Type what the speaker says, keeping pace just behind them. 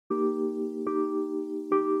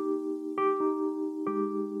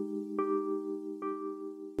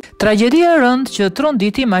Tragjedia e rëndë që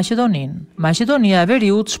tronditi Maqedoninë. Maqedonia e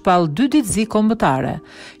Veriut shpall 2 ditëzi kombëtare.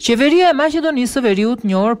 Qeveria e Maqedonisë së Veriut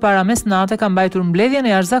një orë para mesnate ka mbajtur mbledhjen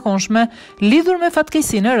e jashtëzakonshme lidhur me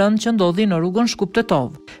fatkeqësinë e rëndë që ndodhi në rrugën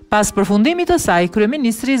Shkup-Tetov. Pas përfundimit të saj,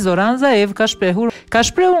 kryeministri Zoran Zaev ka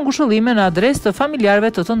shprehur ngushëllime në adresë të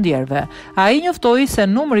familjarëve të ndjerëve. Ai njoftoi se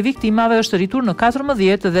numri i viktimave është rritur në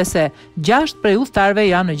 14 dhe se 6 prej udhëtarëve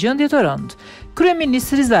janë në gjendje të rëndë.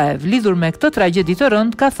 Kryeministri Zaev, lidhur me këtë tragjedi të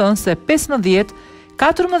rëndë, ka thënë se 15,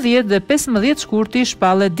 14 dhe 15 shkurti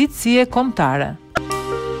shpallet ditësie kombëtare.